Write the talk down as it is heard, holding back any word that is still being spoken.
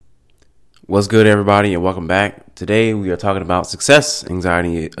What's good, everybody, and welcome back. Today, we are talking about success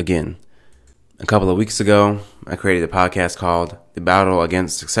anxiety again. A couple of weeks ago, I created a podcast called The Battle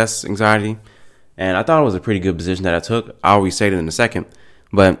Against Success Anxiety, and I thought it was a pretty good position that I took. I'll restate it in a second,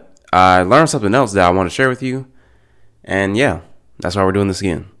 but I learned something else that I want to share with you, and yeah, that's why we're doing this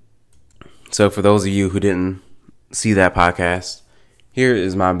again. So for those of you who didn't see that podcast, here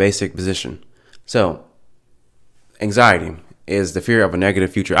is my basic position. So, anxiety is the fear of a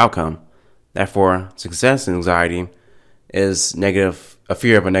negative future outcome. Therefore, success anxiety is a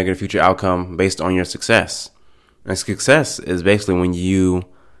fear of a negative future outcome based on your success. And success is basically when you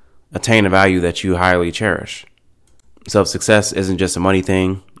attain a value that you highly cherish. So success isn't just a money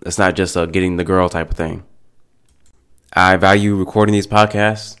thing. It's not just a getting the girl type of thing. I value recording these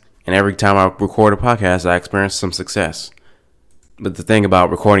podcasts, and every time I record a podcast, I experience some success. But the thing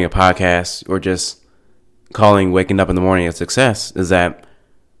about recording a podcast or just calling waking up in the morning a success is that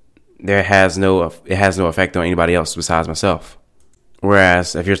it has no effect on anybody else besides myself.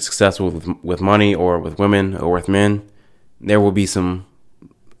 Whereas if you're successful with money or with women or with men, there will be some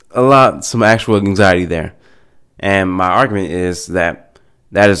actual anxiety there. And my argument is that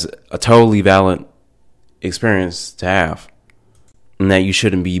is a totally valid experience to have, and that you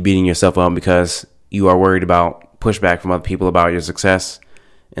shouldn't be beating yourself up because you are worried about pushback from other people about your success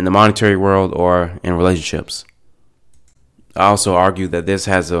in the monetary world or in relationships. I also argue that this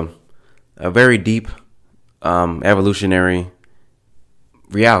has a very deep evolutionary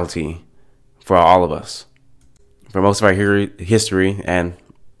reality for all of us. For most of our history, and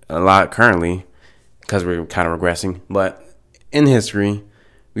a lot currently, because we're kind of regressing, but in history,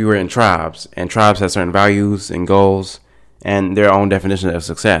 we were in tribes, and tribes have certain values and goals and their own definition of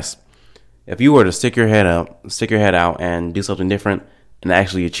success. If you were to stick your head out and do something different and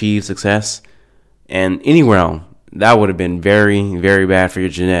actually achieve success in any realm, that would have been very, very bad for your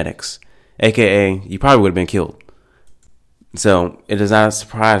genetics. AKA, you probably would have been killed. So it is not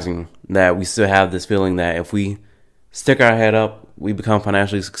surprising that we still have this feeling that if we stick our head up, we become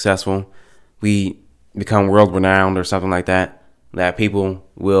financially successful, we become world renowned or something like that, that people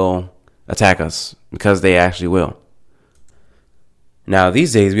will attack us, because they actually will. Now,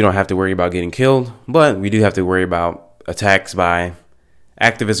 these days, we don't have to worry about getting killed, but we do have to worry about attacks by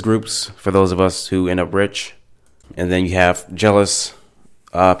activist groups for those of us who end up rich. And then you have jealous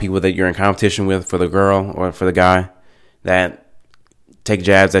people that you're in competition with for the girl or for the guy that take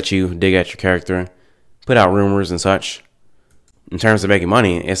jabs at you, dig at your character, put out rumors and such. In terms of making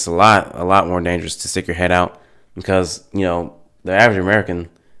money, it's a lot more dangerous to stick your head out because, the average American,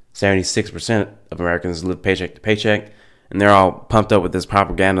 76% of Americans live paycheck to paycheck, and they're all pumped up with this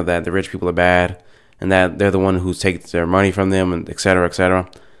propaganda that the rich people are bad and that they're the one who takes their money from them, and et cetera, et cetera.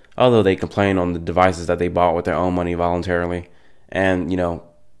 Although they complain on the devices that they bought with their own money voluntarily and,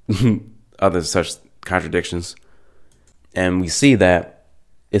 other such contradictions. And we see that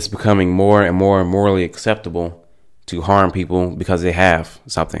it's becoming more and more morally acceptable to harm people because they have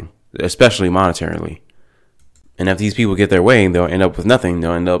something, especially monetarily. And if these people get their way, they'll end up with nothing.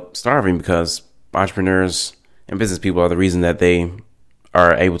 They'll end up starving because entrepreneurs and business people are the reason that they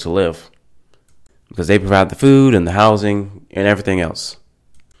are able to live, because they provide the food and the housing and everything else.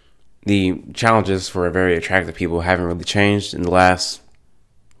 The challenges for very attractive people haven't really changed in the last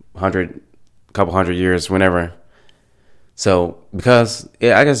couple hundred years, whenever. So, because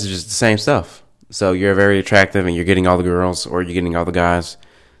I guess it's just the same stuff. So you're very attractive and you're getting all the girls or you're getting all the guys.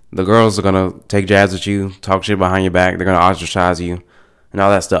 The girls are going to take jabs at you, talk shit behind your back. They're going to ostracize you and all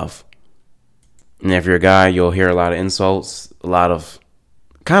that stuff. And if you're a guy, you'll hear a lot of insults, a lot of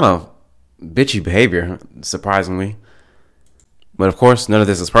kind of bitchy behavior, surprisingly. But of course, none of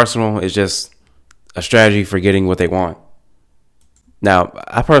this is personal. It's just a strategy for getting what they want. Now,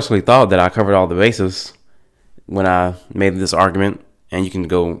 I personally thought that I covered all the bases when I made this argument, and you can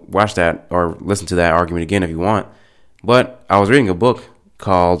go watch that or listen to that argument again if you want. But I was reading a book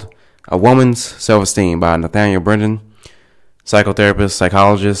called A Woman's Self-Esteem by Nathaniel Brendan, psychotherapist,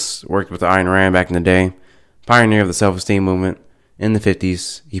 psychologist, worked with Ayn Rand back in the day, pioneer of the self-esteem movement in the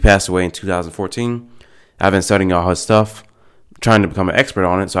 50s. He passed away in 2014. I've been studying all his stuff, trying to become an expert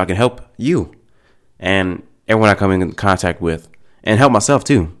on it so I can help you and everyone I come in contact with, and help myself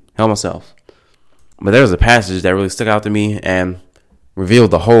too. But there was a passage that really stuck out to me and revealed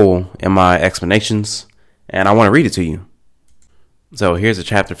the hole in my explanations, and I want to read it to you. So here's a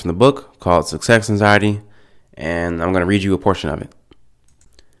chapter from the book called Success Anxiety, and I'm going to read you a portion of it.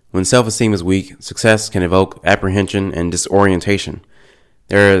 When self-esteem is weak, success can evoke apprehension and disorientation.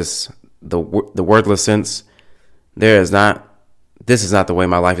 There is the wordless sense. This is not the way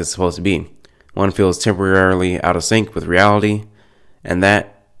my life is supposed to be. One feels temporarily out of sync with reality, and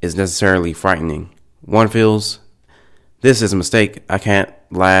that is necessarily frightening. One feels, this is a mistake, I can't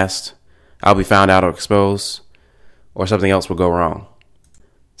last, I'll be found out or exposed, or something else will go wrong.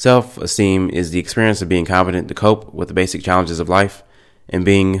 Self-esteem is the experience of being competent to cope with the basic challenges of life and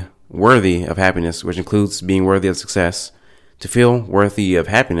being worthy of happiness, which includes being worthy of success. To feel worthy of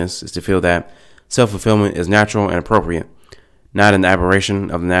happiness is to feel that self-fulfillment is natural and appropriate, not an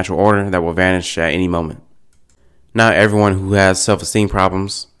aberration of the natural order that will vanish at any moment. Not everyone who has self-esteem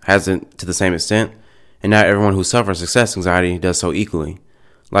problems has it to the same extent, and not everyone who suffers success anxiety does so equally.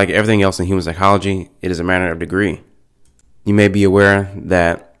 Like everything else in human psychology, it is a matter of degree. You may be aware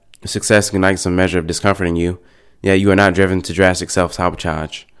that success ignites some measure of discomfort in you, yet you are not driven to drastic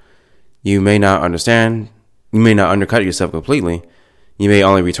self-sabotage. You may not undercut yourself completely. You may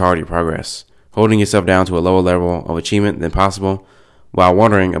only retard your progress, holding yourself down to a lower level of achievement than possible while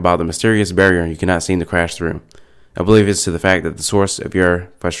wondering about the mysterious barrier you cannot seem to crash through. Oblivious to the fact that the source of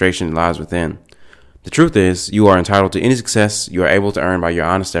your frustration lies within. The truth is, you are entitled to any success you are able to earn by your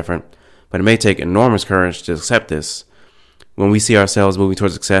honest effort, but it may take enormous courage to accept this. When we see ourselves moving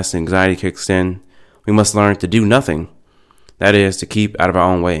towards success and anxiety kicks in, we must learn to do nothing. That is, to keep out of our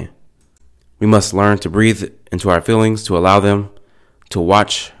own way. We must learn to breathe into our feelings, to allow them, to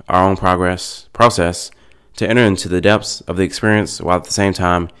watch our own process, to enter into the depths of the experience while at the same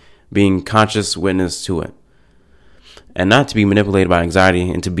time being conscious witness to it, and not to be manipulated by anxiety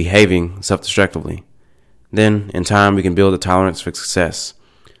into behaving self-destructively. Then, in time, we can build a tolerance for success.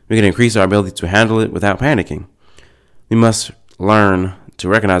 We can increase our ability to handle it without panicking. We must learn to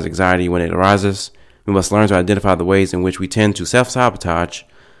recognize anxiety when it arises. We must learn to identify the ways in which we tend to self-sabotage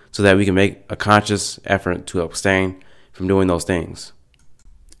so that we can make a conscious effort to abstain from doing those things.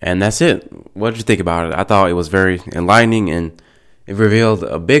 And that's it. What did you think about it? I thought it was very enlightening, and it revealed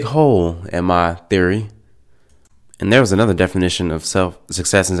a big hole in my theory. And there was another definition of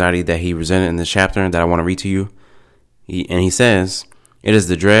success anxiety that he presented in this chapter that I want to read to you. He says, it is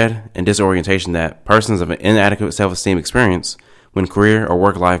the dread and disorientation that persons of an inadequate self-esteem experience when career or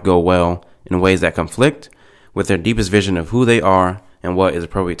work life go well in ways that conflict with their deepest vision of who they are and what is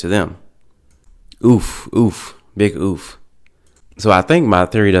appropriate to them. Oof, big oof. So I think my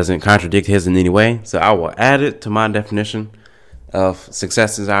theory doesn't contradict his in any way, so I will add it to my definition of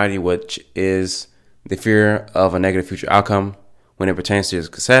success anxiety, which is the fear of a negative future outcome when it pertains to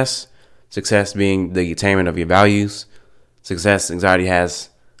success being the attainment of your values. Success anxiety has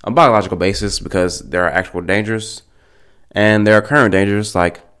a biological basis because there are actual dangers, and there are current dangers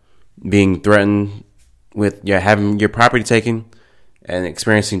like being threatened with having your property taken and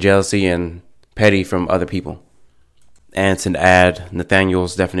experiencing jealousy and petty from other people. And to add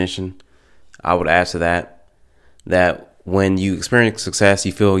Nathaniel's definition, I would add to that when you experience success,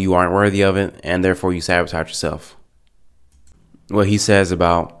 you feel you aren't worthy of it, and therefore you sabotage yourself. What he says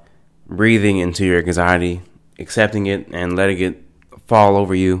about breathing into your anxiety, accepting it and letting it fall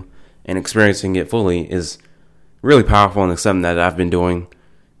over you and experiencing it fully is really powerful, and it's something that I've been doing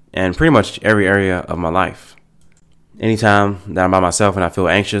in pretty much every area of my life. Anytime that I'm by myself and I feel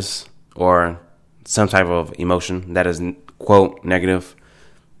anxious or some type of emotion that is, quote, negative,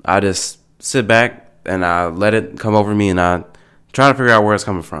 I just sit back and I let it come over me, and I try to figure out where it's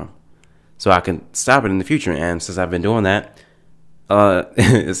coming from so I can stop it in the future. And since I've been doing that,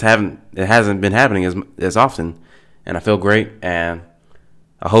 it hasn't been happening as often, and I feel great, and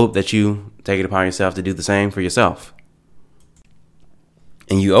I hope that you take it upon yourself to do the same for yourself.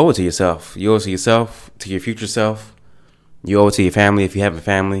 And you owe it to yourself. You owe it to yourself, to your future self. You owe it to your family if you have a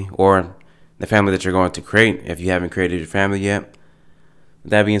family, or the family that you're going to create if you haven't created your family yet. With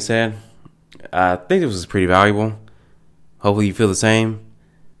that being said, I think this was pretty valuable. Hopefully you feel the same.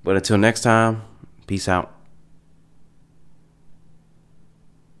 But until next time, peace out.